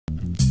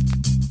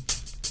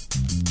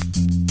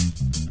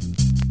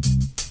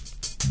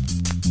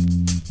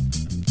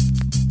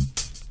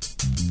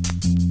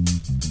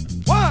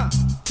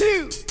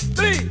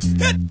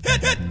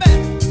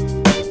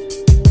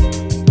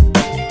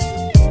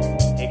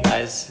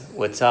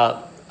What's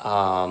up?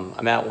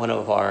 I'm at one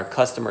of our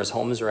customers'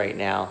 homes right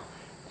now,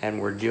 and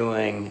we're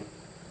doing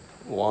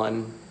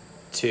double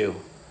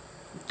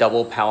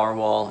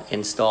Powerwall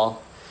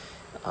install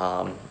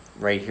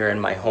right here in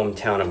my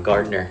hometown of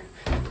Gardner.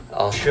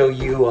 I'll show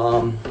you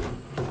a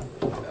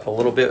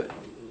little bit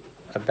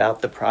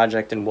about the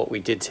project and what we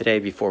did today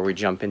before we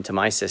jump into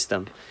my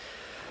system.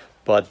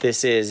 But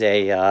this is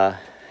here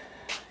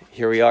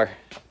we are.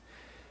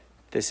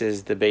 This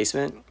is the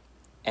basement,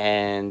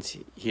 and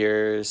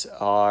here's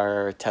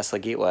our Tesla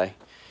gateway.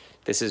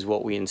 This is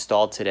what we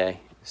installed today.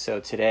 So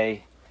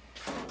today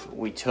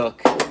we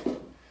took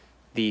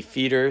the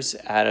feeders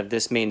out of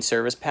this main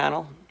service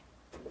panel,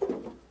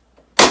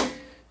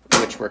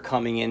 which were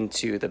coming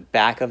into the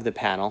back of the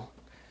panel.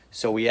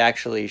 So we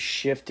actually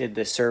shifted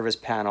the service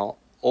panel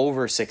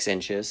over 6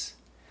 inches.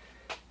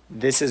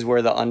 This is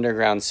where the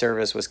underground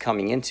service was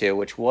coming into,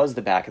 which was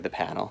the back of the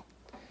panel.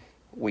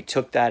 We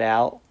took that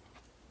out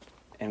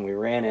and we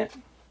ran it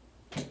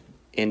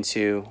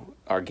into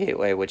our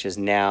gateway, which is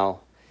now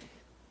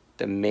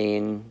the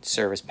main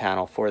service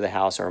panel for the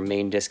house, or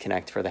main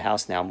disconnect for the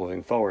house now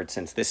moving forward,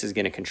 since this is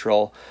going to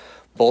control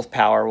both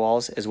power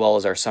walls as well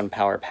as our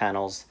SunPower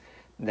panels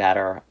that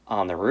are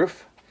on the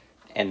roof.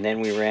 And then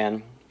we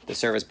ran the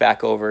service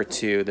back over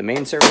to the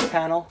main service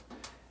panel,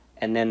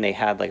 and then they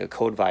had like a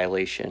code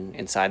violation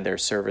inside their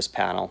service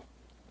panel.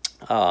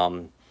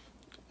 The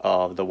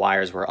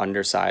wires were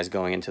undersized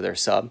going into their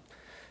sub,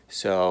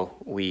 so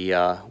we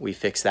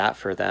fixed that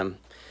for them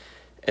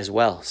as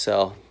well.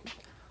 So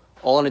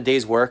all in a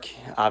day's work.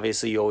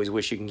 Obviously you always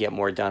wish you can get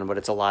more done, but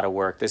it's a lot of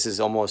work. This is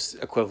almost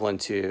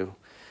equivalent to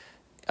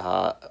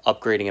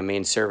upgrading a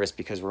main service,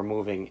 because we're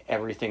moving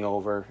everything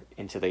over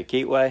into the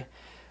gateway.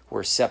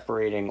 We're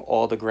separating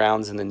all the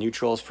grounds and the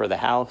neutrals for the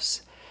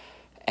house.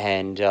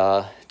 And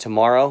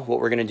tomorrow what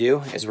we're going to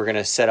do is we're going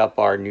to set up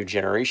our new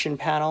generation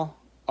panel,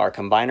 our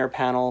combiner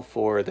panel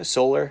for the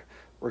solar.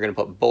 We're going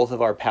to put both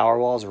of our power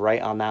walls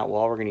right on that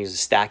wall. We're going to use a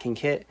stacking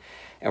kit,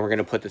 and we're going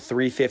to put the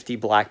 350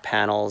 black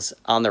panels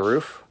on the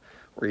roof.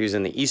 We're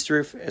using the east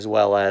roof as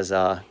well as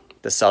the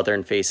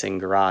southern facing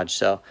garage.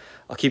 So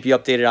I'll keep you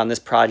updated on this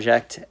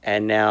project.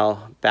 And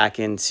now back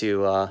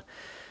into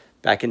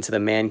the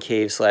man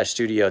cave /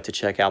 studio to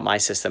check out my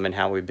system and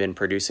how we've been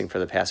producing for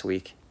the past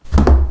week.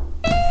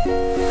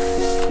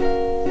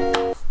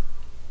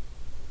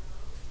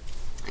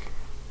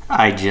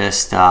 I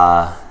just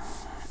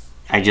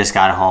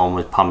got home,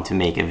 was pumped to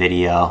make a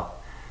video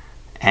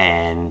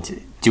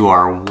and do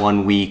our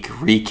 1 week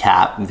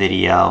recap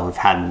video.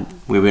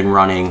 We've been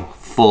running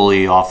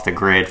fully off the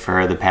grid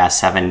for the past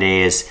 7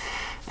 days,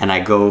 and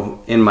I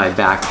go in my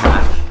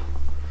backpack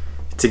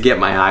to get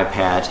my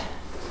iPad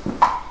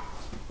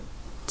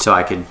so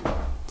I could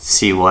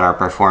see what our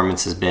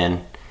performance has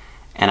been,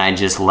 and I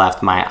just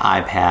left my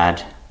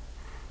iPad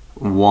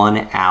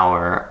 1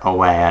 hour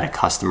away at a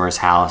customer's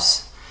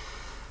house.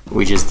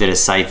 We just did a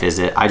site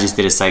visit. I just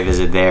did a site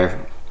visit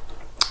there,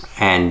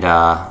 and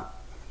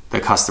the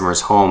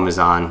customer's home is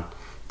on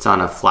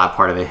a flat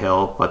part of a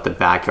hill, but the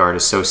backyard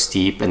is so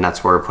steep, and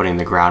that's where we're putting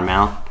the ground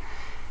mount.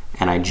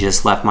 And I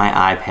just left my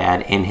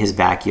iPad in his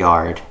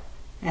backyard,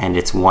 and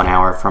it's 1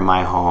 hour from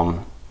my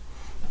home.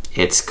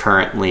 It's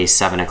currently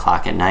 7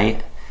 o'clock at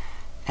night,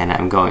 and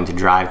I'm going to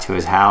drive to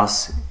his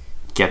house,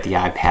 get the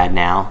iPad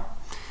now.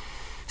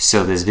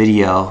 So this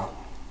video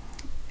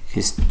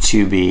is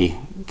to be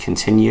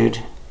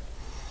continued.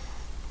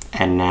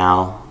 And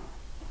now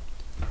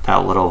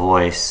that little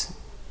voice.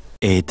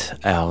 8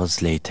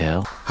 hours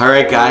later. All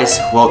right, guys,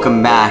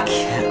 welcome back.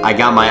 I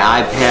got my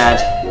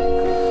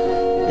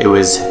iPad. It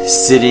was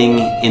sitting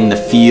in the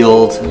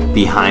field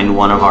behind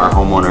one of our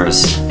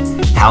homeowners'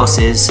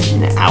 houses,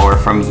 an hour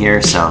from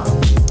here. So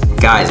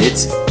guys,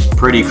 it's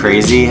pretty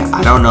crazy.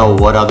 I don't know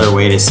what other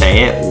way to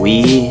say it.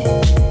 We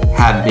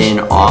have been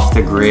off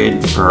the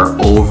grid for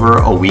over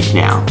a week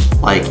now.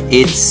 Like,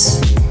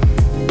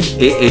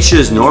 it's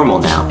just normal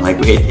now. Like,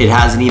 it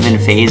hasn't even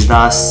phased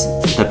us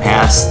the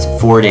past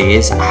 4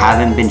 days. I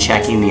haven't been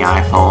checking the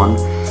iPhone.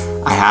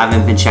 I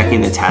haven't been checking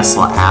the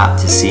Tesla app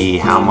to see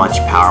how much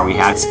power we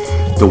have.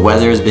 The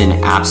weather's been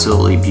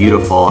absolutely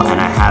beautiful,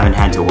 and I haven't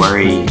had to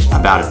worry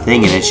about a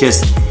thing. And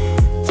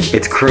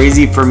it's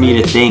crazy for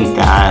me to think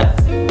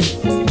that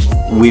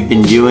we've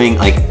been doing,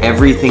 like,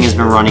 everything has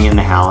been running in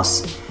the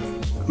house.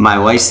 My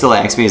wife still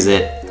asks me,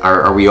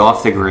 are we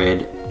off the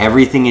grid?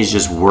 Everything is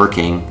just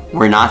working.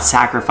 We're not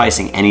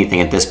sacrificing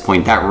anything at this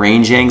point. That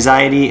range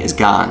anxiety is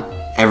gone.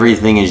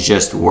 Everything is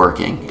just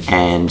working,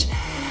 and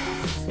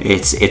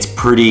it's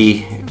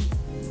pretty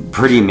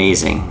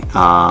amazing.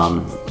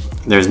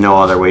 There's no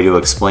other way to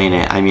explain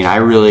it. I mean,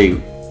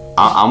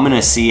 I'm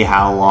gonna see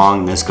how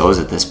long this goes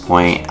at this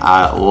point.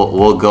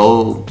 We'll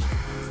go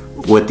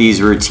with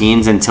these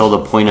routines until the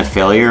point of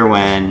failure,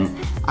 when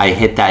I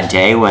hit that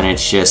day when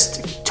it's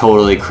just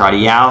totally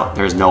cruddy out,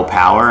 there's no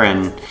power,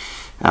 and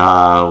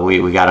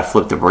we got to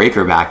flip the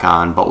breaker back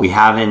on. But we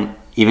haven't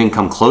even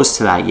come close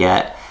to that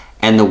yet.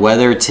 And the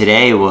weather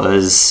today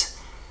was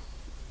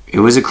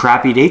a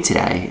crappy day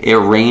today. It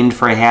rained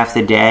for half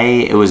the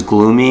day. It was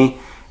gloomy.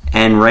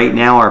 And right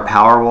now our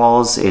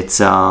Powerwalls, it's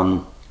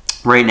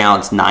right now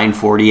it's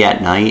 9:40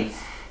 at night,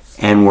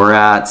 and we're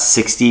at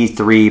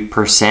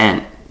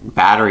 63%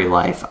 battery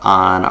life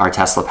on our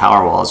Tesla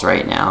Powerwalls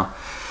right now.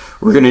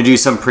 We're gonna do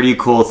some pretty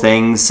cool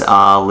things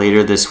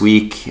later this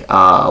week.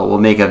 We'll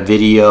make a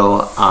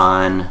video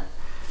on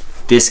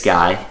this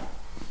guy,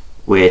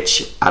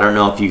 which I don't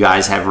know if you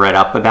guys have read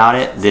up about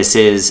it. This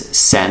is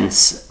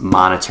sense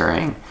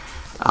monitoring.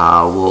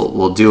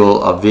 We'll do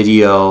a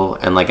video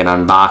and like an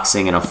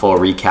unboxing and a full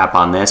recap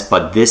on this,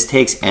 but this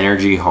takes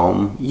energy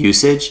home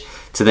usage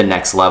to the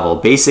next level.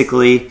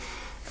 Basically,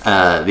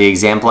 the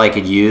example I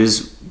could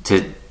use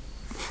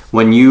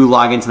when you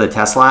log into the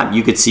Tesla app,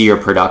 you could see your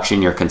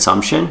production, your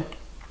consumption.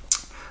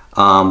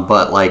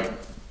 But like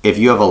if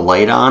you have a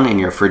light on in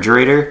your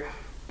refrigerator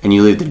and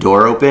you leave the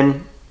door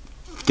open,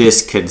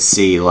 this could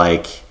see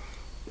like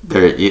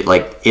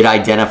it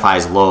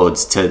identifies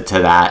loads to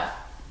that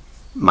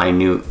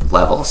minute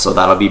level. So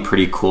that'll be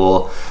pretty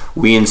cool.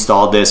 We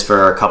installed this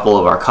for a couple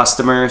of our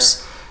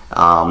customers.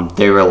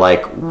 They were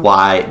like,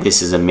 why,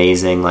 this is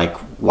amazing, like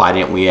why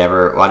didn't we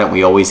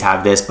always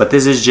have this? But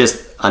this is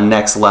just a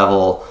next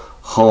level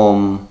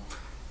home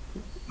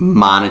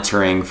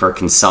monitoring for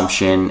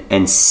consumption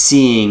and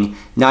seeing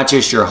not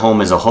just your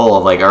home as a whole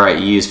of like, all right,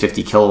 you use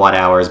 50 kilowatt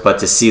hours, but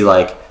to see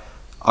like,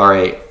 all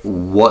right,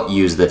 what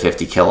used the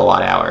 50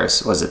 kilowatt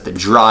hours? Was it the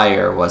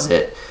dryer? Was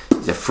it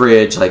the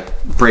fridge?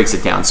 Like breaks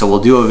it down. So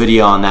we'll do a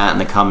video on that in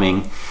the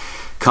coming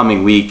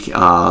week.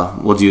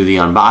 We'll do the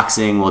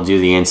unboxing, we'll do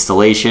the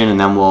installation, and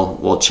then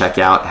we'll check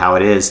out how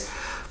it is.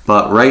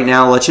 But right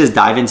now, let's just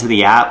dive into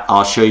the app.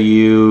 I'll show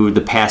you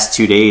the past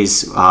 2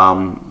 days,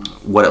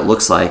 what it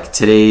looks like.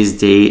 Today's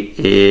date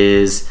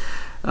is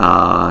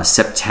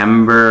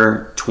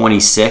September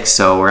 26th,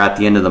 so we're at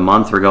the end of the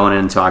month. We're going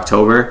into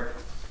October.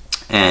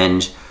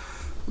 And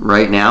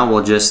right now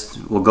we'll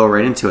go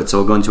right into it. So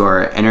we'll go into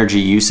our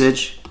energy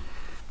usage.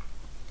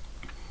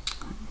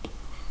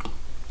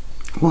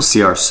 We'll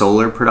see our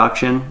solar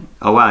production.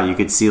 Oh wow, you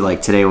could see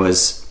like today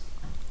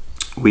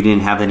we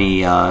didn't have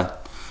any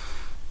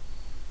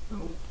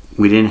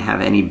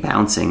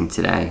bouncing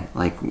today.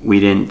 Like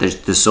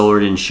the solar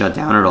didn't shut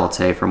down at all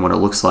today from what it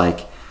looks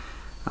like.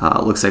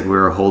 It looks like we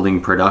were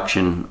holding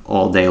production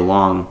all day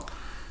long.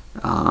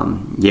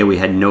 Yeah, we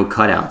had no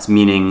cutouts,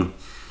 meaning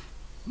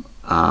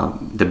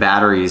the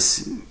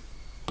batteries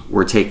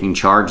were taking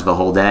charge the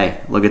whole day.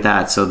 Look at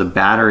that. So the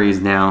batteries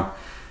now,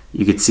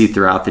 you could see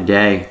throughout the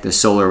day, the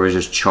solar was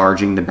just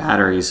charging the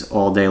batteries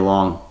all day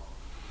long.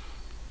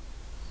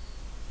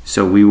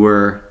 So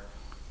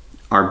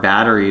our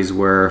batteries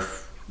were,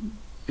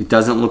 it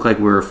doesn't look like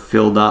we were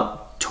filled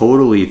up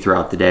totally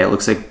throughout the day. It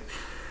looks like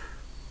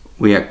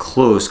we got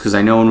close, because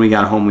I know when we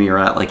got home we were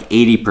at like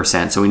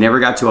 80%. So we never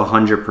got to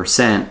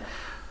 100%.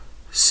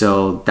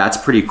 So that's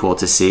pretty cool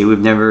to see. We've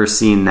never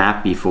seen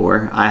that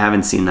before. I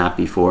haven't seen that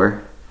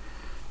before.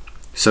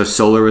 So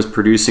solar was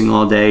producing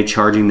all day,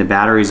 charging the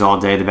batteries all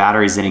day. The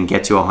batteries didn't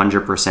get to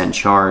 100%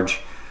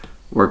 charge.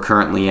 We're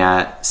currently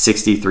at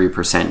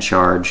 63%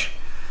 charge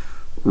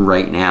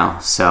right now.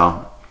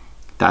 So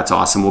that's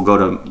awesome. We'll go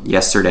to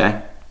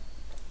yesterday.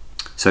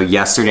 So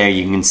yesterday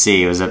you can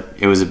see it was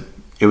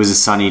a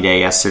sunny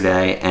day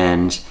yesterday,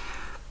 and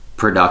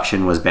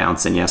production was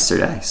bouncing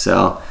yesterday.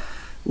 So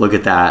look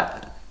at that.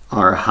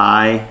 Our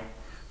high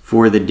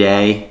for the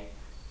day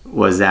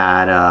was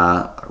at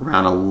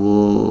around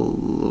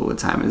what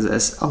time is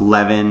this?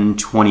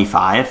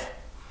 11:25,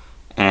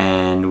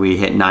 and we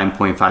hit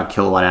 9.5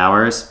 kilowatt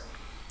hours.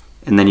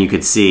 And then you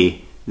could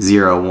see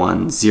 0,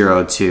 1,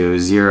 0, 2,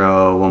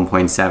 0,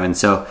 1.7.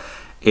 So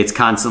it's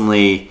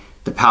constantly,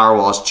 the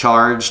Powerwall's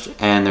charged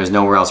and there's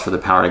nowhere else for the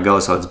power to go.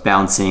 So it's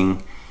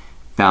bouncing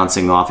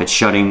off. It's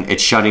shutting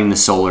the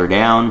solar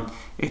down.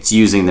 It's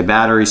using the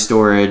battery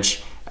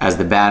storage. As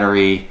the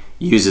battery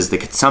uses the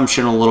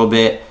consumption a little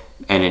bit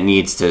and it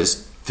needs to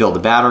fill the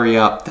battery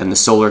up, then the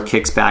solar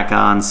kicks back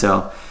on.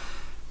 So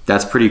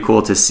that's pretty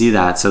cool to see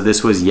that. So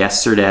this was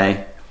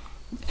yesterday,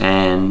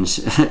 and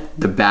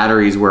the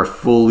batteries were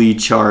fully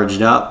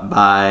charged up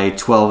by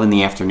 12 in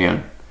the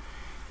afternoon.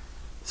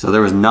 So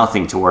there was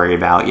nothing to worry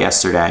about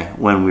yesterday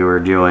when we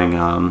were doing,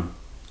 when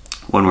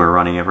we were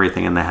running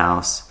everything in the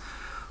house.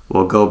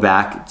 We'll go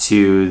back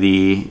to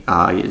the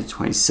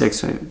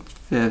 26th,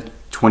 25th,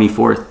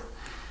 24th.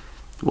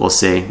 We'll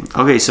see.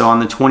 Okay, so on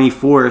the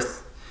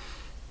 24th,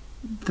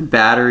 the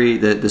battery,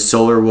 the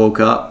solar woke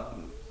up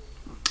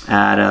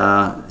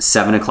at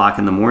 7 o'clock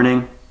in the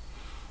morning.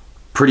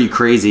 Pretty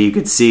crazy. You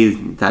could see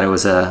that it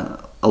was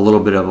a little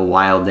bit of a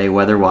wild day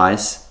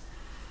weather-wise.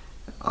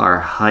 Our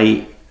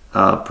height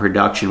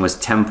production was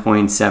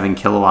 10.7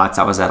 kilowatts.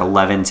 That was at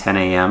 11:10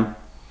 a.m.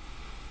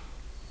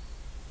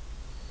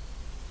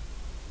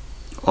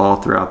 All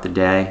throughout the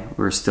day,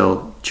 we're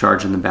still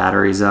charging the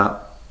batteries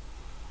up.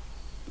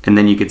 And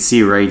then you could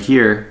see right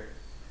here,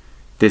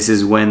 this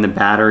is when the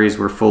batteries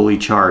were fully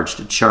charged.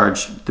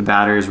 The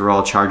batteries were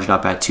all charged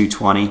up at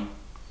 220.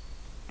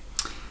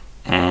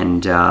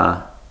 And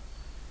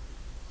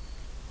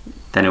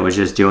then it was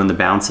just doing the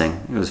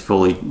bouncing. It was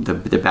fully,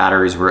 the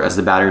batteries were, as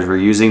the batteries were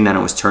using, then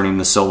it was turning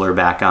the solar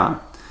back on.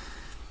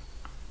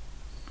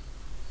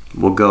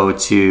 We'll go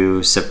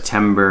to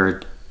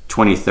September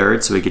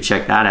 23rd so we could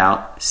check that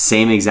out.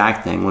 Same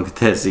exact thing. Look at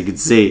this, you can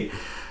see.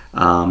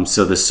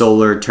 So the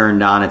solar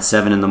turned on at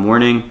 7 in the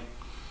morning.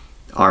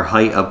 Our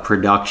height of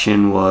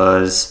production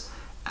was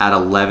at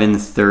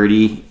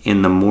 11:30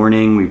 in the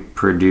morning. We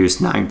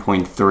produced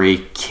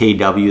 9.3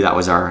 kW, that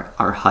was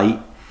our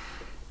height.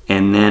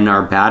 And then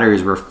our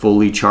batteries were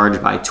fully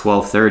charged by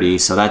 12:30.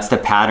 So that's the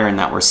pattern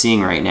that we're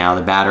seeing right now.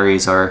 The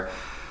batteries are,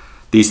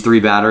 these 3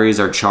 batteries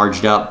are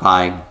charged up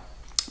by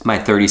my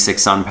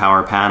 36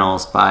 SunPower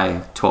panels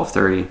by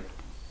 12:30.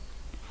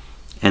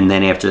 And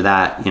then after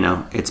that, you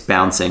know, it's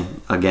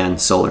bouncing again.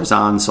 Solar's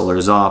on,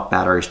 solar's off,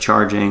 battery's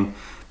charging,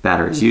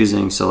 battery's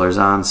using, solar's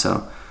on.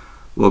 So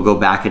we'll go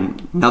back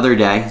another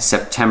day,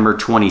 September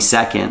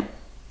 22nd.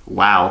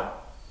 Wow,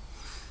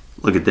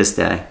 look at this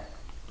day.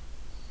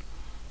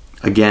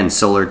 Again,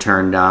 solar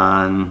turned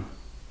on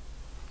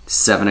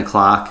 7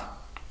 o'clock.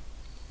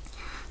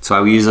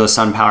 So I use those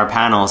SunPower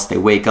panels. They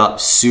wake up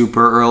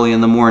super early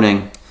in the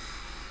morning.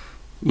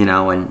 You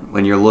know,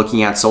 when you're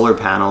looking at solar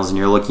panels and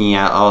you're looking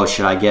at, oh,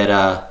 should I get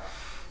a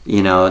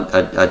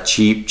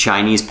cheap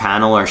Chinese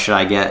panel, or should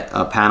I get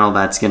a panel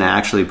that's going to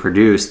actually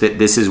produce?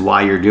 This is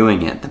why you're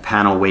doing it. The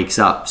panel wakes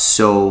up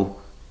so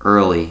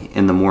early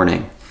in the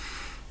morning.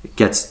 It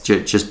gets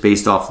just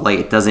based off light.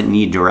 It doesn't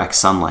need direct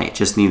sunlight. It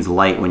just needs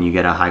light when you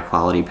get a high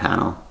quality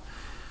panel.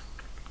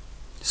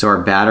 So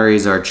our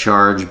batteries are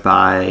charged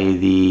by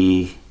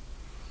the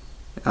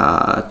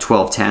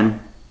 1210.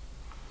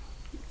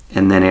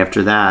 And then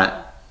after that,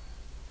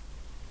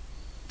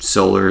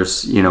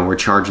 solar's, you know, we're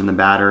charging the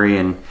battery.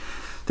 And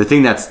the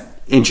thing that's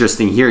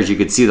interesting here is you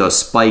could see those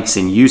spikes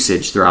in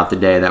usage throughout the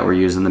day that we're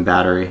using the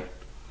battery.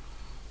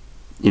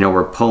 You know,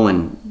 we're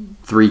pulling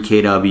 3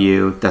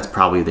 kW. That's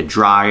probably the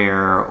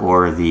dryer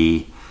or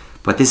the,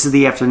 but this is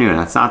the afternoon.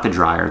 That's not the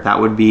dryer.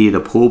 That would be the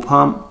pool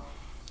pump.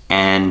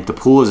 And the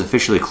pool is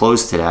officially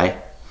closed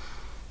today.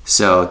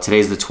 So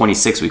today's the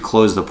 26th. We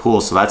closed the pool.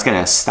 So that's going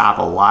to stop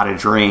a lot of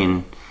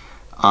drain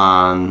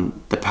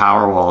on the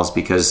power walls,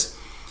 because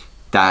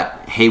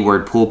that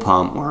Hayward pool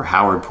pump, or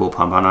Howard pool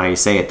pump, I don't know how you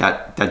say it,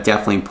 that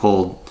definitely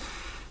pulled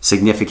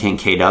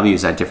significant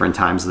kWs at different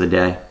times of the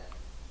day.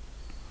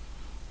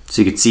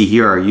 So you can see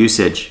here our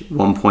usage,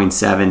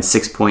 1.7,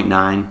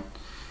 6.9,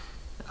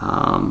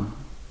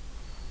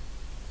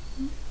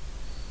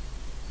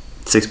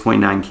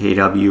 6.9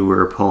 kW we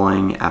were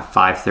pulling at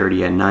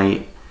 5:30 at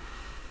night.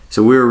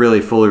 So we were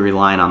really fully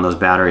reliant on those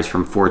batteries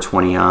from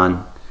 4:20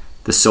 on.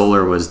 The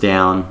solar was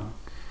down.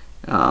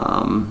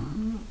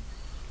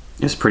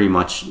 It was pretty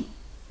much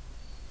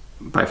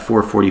by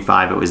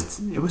 4:45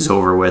 it was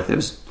over with. It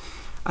was,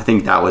 I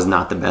think that was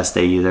not the best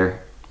day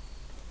either.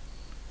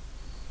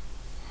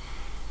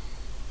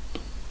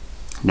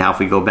 Now if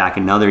we go back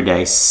another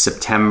day,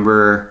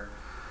 September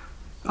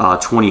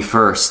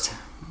 21st,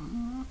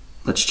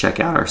 let's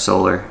check out our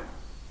solar.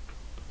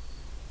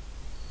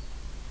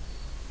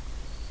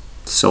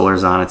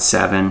 Solar's on at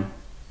 7.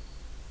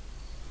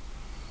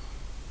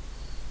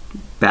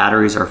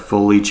 Batteries are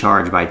fully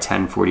charged by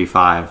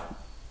 10:45.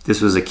 This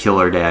was a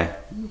killer day.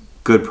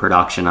 Good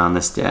production on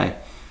this day.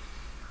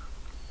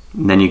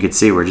 And then you could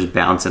see we're just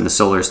bouncing. The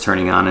solar's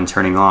turning on and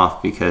turning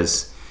off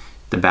because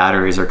the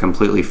batteries are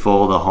completely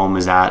full. The home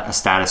is at a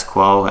status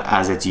quo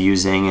as it's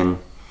using and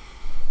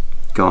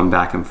going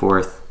back and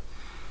forth.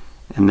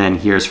 And then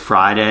here's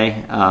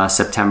Friday,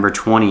 September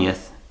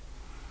 20th.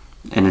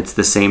 And it's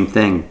the same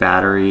thing.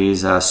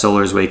 Batteries,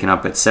 solar's waking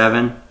up at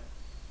 7.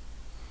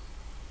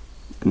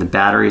 And the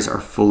batteries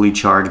are fully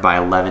charged by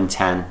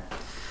 11:10.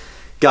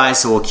 Guys,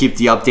 so we'll keep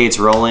the updates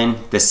rolling.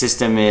 The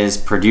system is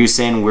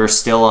producing. We're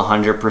still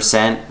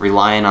 100%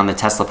 relying on the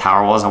Tesla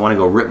Powerwalls. I want to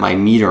go rip my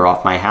meter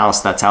off my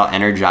house. That's how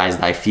energized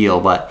I feel.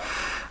 But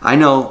I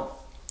know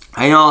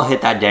I'll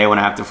hit that day when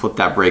I have to flip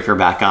that breaker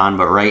back on.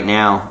 But right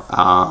now,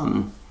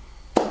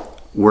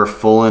 we're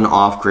full in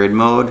off-grid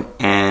mode.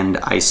 And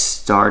I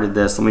started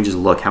this. Let me just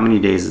look. How many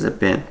days has it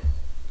been?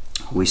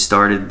 We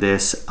started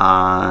this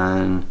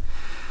on,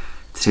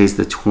 today's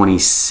the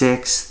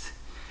 26th.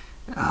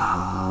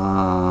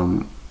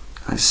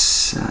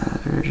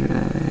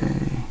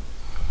 Saturday.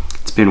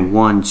 It's been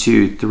 1,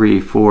 2,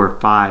 3, 4,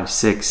 5,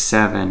 6,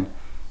 7,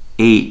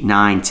 8,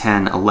 9,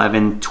 10,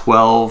 11,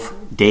 12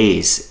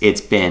 days.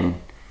 It's been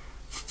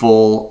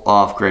full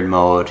off-grid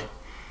mode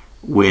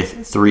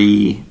with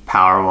 3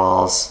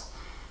 Powerwalls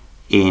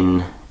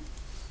in,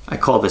 I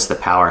call this the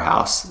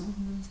powerhouse.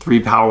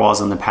 3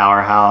 Powerwalls in the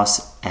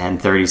powerhouse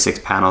and 36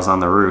 panels on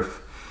the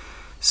roof.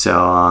 So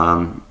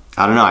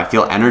I don't know, I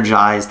feel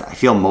energized, I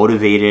feel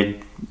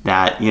motivated.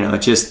 That, you know,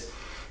 it just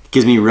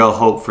gives me real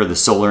hope for the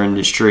solar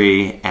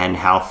industry and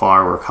how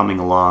far we're coming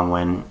along,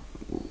 when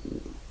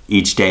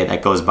each day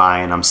that goes by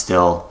and I'm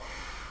still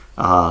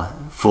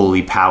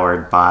fully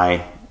powered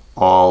by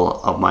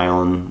all of my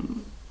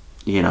own,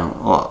 you know,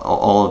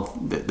 all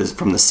of this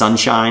from the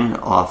sunshine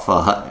off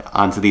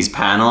onto these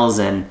panels,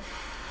 and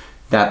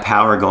that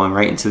power going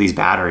right into these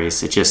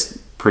batteries. It's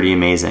just pretty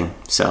amazing.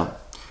 So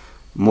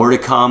more to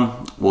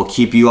come. We'll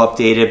keep you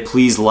updated.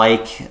 Please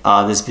like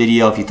this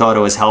video if you thought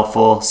it was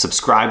helpful.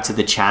 Subscribe to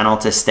the channel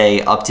to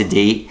stay up to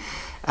date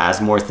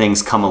as more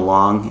things come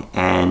along,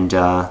 and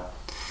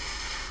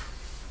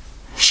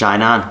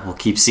shine on. We'll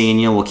keep seeing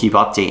you. We'll keep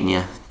updating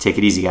you. Take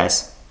it easy,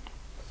 guys.